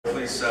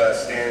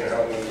stand and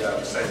help me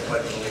recite the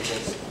Pledge of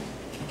Allegiance.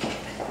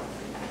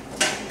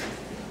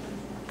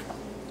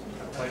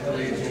 I pledge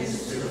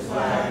allegiance to the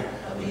flag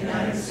of the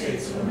United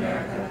States of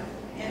America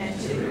and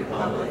to the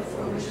republic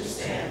for which it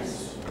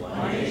stands,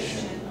 one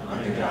nation,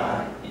 under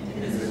God,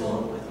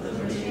 indivisible, with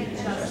liberty and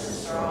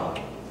justice for all.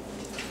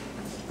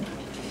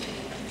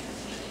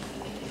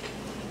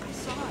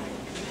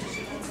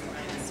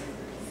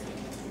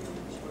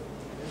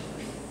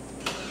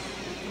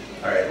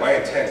 All right, my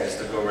intent is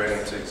to go right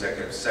into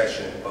executive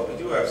session, but we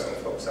do have some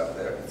folks out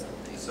there.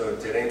 So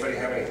did anybody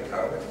have any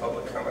comment,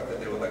 public comment that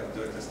they would like to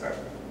do at this time?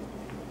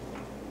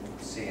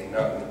 Seeing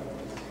none.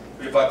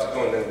 We're about to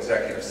go into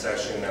executive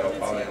session. That'll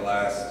probably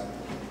last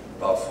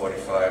about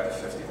 45 to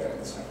 50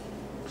 minutes,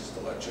 just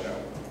to let you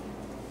know.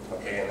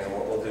 Okay, and then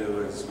what we'll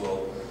do is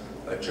we'll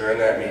adjourn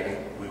that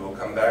meeting. We will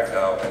come back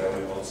out, and then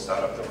we will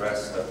start up the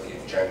rest of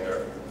the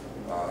agenda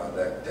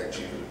that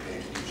you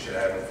should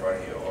have in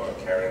front of you, or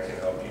Karen can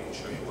help you and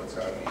show you what's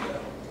on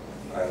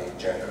the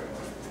agenda.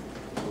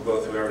 We'll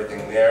go through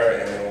everything there,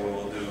 and then we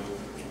will do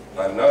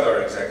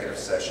another executive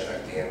session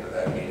at the end of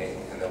that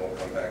meeting, and then we'll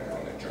come back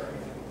on adjourn.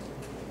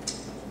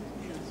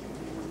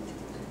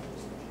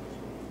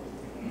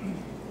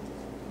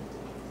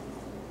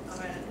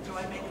 Do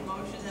I make a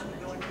motion that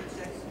we go into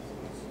executive?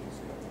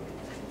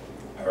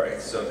 All right,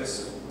 so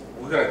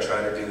we're going to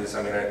try to do this.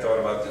 I mean, I thought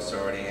about this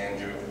already,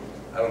 Andrew.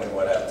 I don't think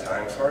we'll have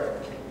time for it.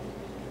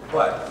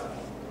 But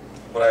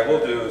what I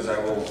will do is I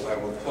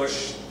will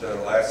push the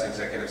last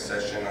executive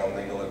session on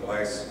legal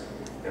advice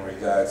in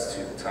regards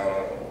to the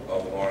town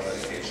of Warren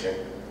litigation.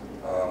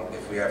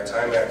 If we have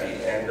time at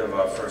the end of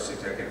our first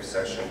executive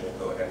session, we'll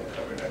go ahead and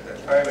cover it at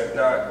that time. If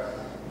not,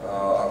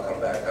 I'll come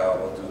back out.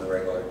 We'll do the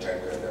regular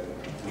agenda, and then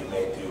we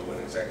may do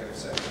an executive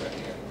session at the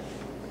end.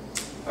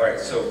 All right,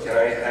 so can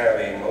I have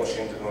a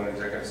motion to go into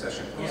executive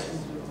session, please?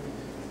 Yes.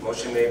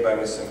 Motion made by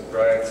Mr.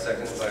 McBride,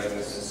 seconded by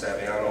Mrs.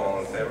 Saviano. All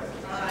in favor?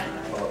 Aye.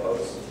 All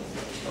opposed?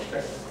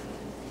 Okay.